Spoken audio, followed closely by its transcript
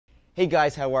Hey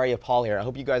guys, how are you? Paul here. I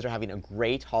hope you guys are having a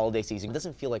great holiday season. It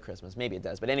doesn't feel like Christmas. Maybe it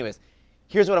does. But anyways,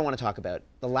 here's what I want to talk about.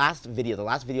 The last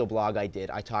video blog I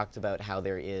did, I talked about how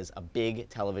there is a big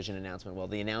television announcement. Well,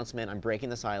 the announcement, I'm breaking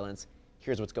the silence.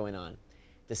 Here's what's going on.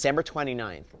 December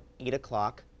 29th, 8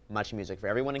 o'clock, Much Music. For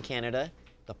everyone in Canada,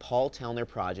 the Paul Tellner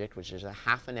Project, which is a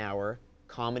half-an-hour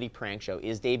comedy prank show,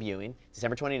 is debuting.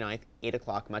 December 29th, 8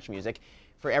 o'clock, Much Music.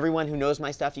 For everyone who knows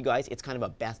my stuff, you guys, it's kind of a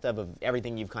best of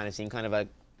everything you've kind of seen, kind of a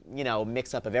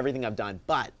mix up of everything I've done.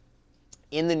 But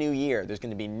in the new year, there's going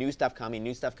to be new stuff coming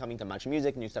to Much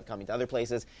Music, new stuff coming to other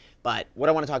places. But what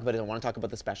I want to talk about is I want to talk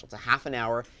about the special. It's a half an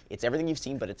hour. It's everything you've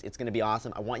seen, but it's going to be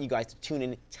awesome. I want you guys to tune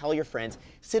in, tell your friends,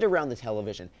 sit around the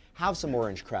television, have some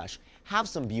Orange Crush, have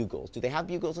some Bugles. Do they have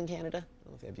Bugles in Canada? I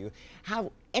don't know if they have Bugles. Have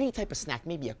any type of snack,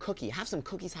 maybe a cookie. Have some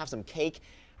cookies, have some cake,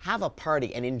 have a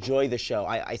party, and enjoy the show.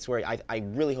 I swear, I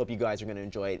really hope you guys are going to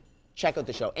enjoy it. Check out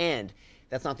the show. And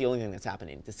that's not the only thing that's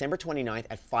happening. December 29th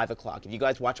at 5 o'clock. If you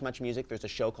guys watch Much Music, there's a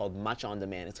show called Much On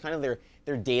Demand. It's kind of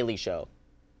their daily show.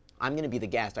 I'm going to be the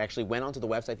guest. I actually went onto the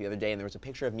website the other day, and there was a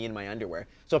picture of me in my underwear.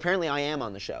 So apparently I am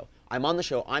on the show. I'm on the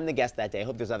show. I'm the guest that day. I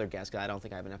hope there's other guests, because I don't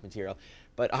think I have enough material.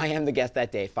 But I am the guest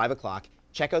that day, 5 o'clock.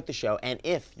 Check out the show. And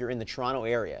if you're in the Toronto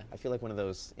area, I feel like one of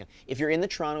those, if you're in the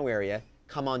Toronto area,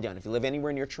 come on down. If you live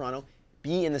anywhere near Toronto,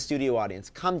 be in the studio audience.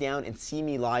 Come down and see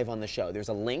me live on the show. There's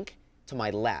a link to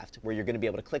my left where you're going to be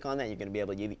able to click on that. You're going to be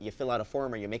able to, you fill out a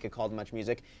form or you make a call to Much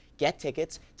Music, get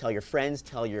tickets, tell your friends,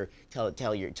 tell your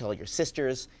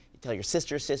sisters, tell your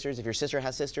sister's sisters. If your sister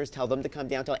has sisters, tell them to come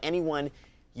down. Tell anyone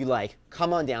you like,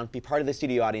 come on down, be part of the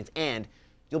studio audience, and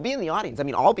you'll be in the audience. I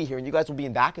mean, I'll be here and you guys will be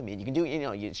in back of me. You can do,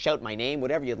 you shout my name,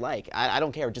 whatever you'd like. I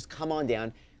don't care. Just come on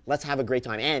down. Let's have a great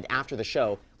time. And after the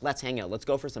show, let's hang out. Let's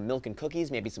go for some milk and cookies,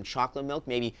 maybe some chocolate milk,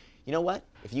 maybe, you know what?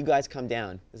 If you guys come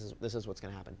down, this is what's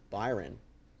going to happen. Byron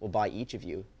will buy each of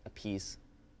you a piece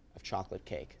of chocolate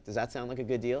cake. Does that sound like a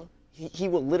good deal? He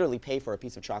will literally pay for a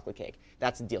piece of chocolate cake.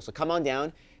 That's the deal. So come on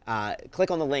down, click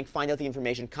on the link, find out the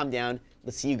information, come down.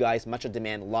 Let's see you guys, Much On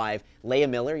Demand, live. Leah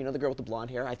Miller, you know the girl with the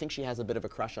blonde hair? I think she has a bit of a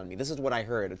crush on me. This is what I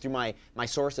heard. Through my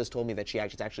sources told me that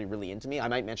she's actually really into me. I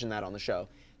might mention that on the show.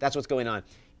 That's what's going on.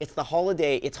 It's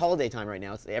holiday time right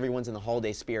now. Everyone's in the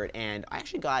holiday spirit, and I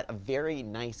actually got a very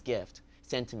nice gift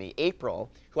sent to me.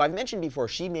 April, who I've mentioned before,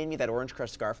 she made me that Orange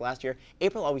Crush scarf last year.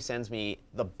 April always sends me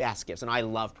the best gifts, and I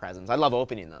love presents. I love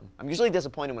opening them. I'm usually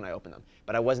disappointed when I open them,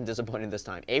 but I wasn't disappointed this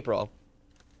time. April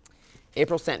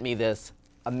sent me this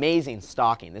amazing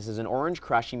stocking. This is an Orange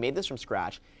Crush. She made this from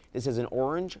scratch. This is an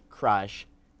Orange Crush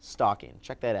stocking.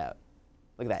 Check that out.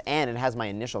 Look at that. And it has my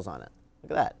initials on it.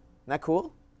 Look at that. Isn't that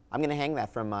cool? I'm going to hang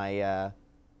that from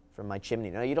my chimney.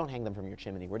 No, you don't hang them from your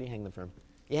chimney. Where do you hang them from?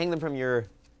 You hang them from your...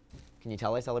 Can you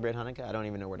tell I celebrate Hanukkah? I don't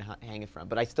even know where to hang it from.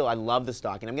 But I love the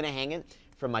stocking. I'm going to hang it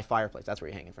from my fireplace. That's where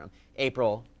you hang it from.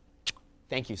 April,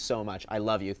 thank you so much. I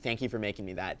love you. Thank you for making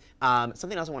me that.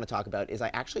 Something else I want to talk about is I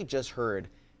actually just heard,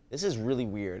 this is really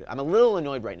weird. I'm a little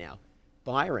annoyed right now.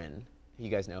 Byron, who you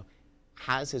guys know,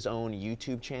 has his own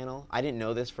YouTube channel. I didn't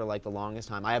know this for like the longest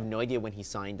time. I have no idea when he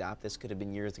signed up. This could have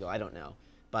been years ago. I don't know.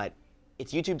 But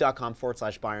it's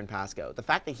youtube.com/Byron Pascoe. The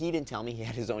fact that he didn't tell me he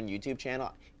had his own YouTube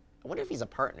channel, I wonder if he's a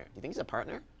partner. Do you think he's a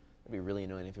partner? That'd be really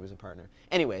annoying if he was a partner.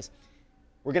 Anyways,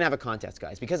 we're going to have a contest,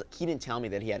 guys. Because he didn't tell me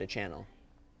that he had a channel,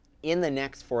 in the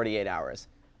next 48 hours,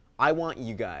 I want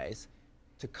you guys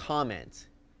to comment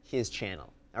his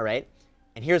channel, all right?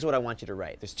 And here's what I want you to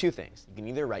write. There's two things. You can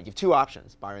either write, you have two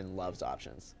options. Byron loves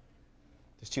options.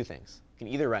 There's two things. You can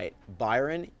either write,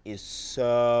 Byron is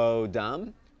so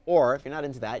dumb, or if you're not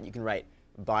into that, you can write,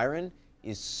 Byron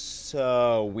is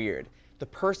so weird. The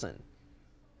person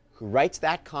who writes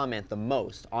that comment the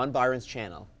most on Byron's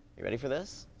channel, you ready for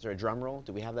this? Is there a drum roll?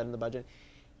 Do we have that in the budget?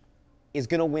 Is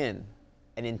going to win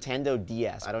a Nintendo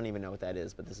DS. I don't even know what that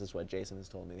is, but this is what Jason has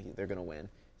told me. They're going to win.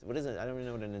 What is it? I don't even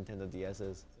know what a Nintendo DS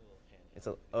is.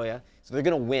 Oh yeah? So they're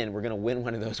going to win. We're going to win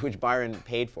one of those, which Byron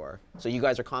paid for. So you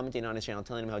guys are commenting on his channel,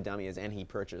 telling him how dumb he is, and he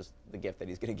purchased the gift that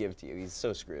he's going to give to you. He's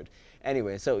so screwed.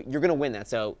 Anyway, so you're going to win that.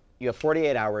 So you have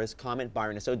 48 hours. Comment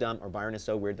Byron is so dumb or Byron is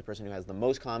so weird. The person who has the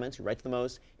most comments, who writes the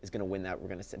most, is going to win that.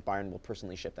 Byron will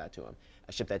personally ship that to him.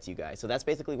 Ship that to you guys. So that's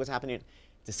basically what's happening.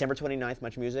 December 29th,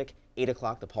 Much Music, 8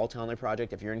 o'clock, the Paul Tellner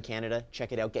Project. If you're in Canada,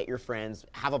 check it out. Get your friends.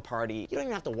 Have a party. You don't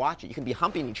even have to watch it. You can be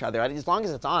humping each other. As long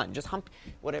as it's on. Just hump,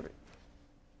 whatever.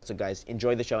 So guys,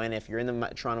 enjoy the show, and if you're in the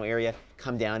Toronto area,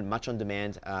 come down, Much On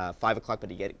Demand, 5 o'clock,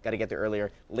 but you got to get there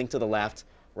earlier. Link to the left.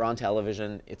 We're on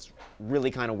television. It's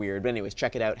really kind of weird, but anyways,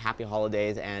 check it out. Happy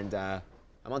holidays, and I'm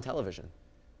on television.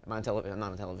 I'm not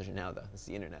on television now, though. This is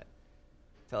the internet.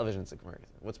 Television's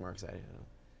what's more exciting?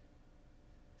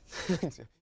 I don't know.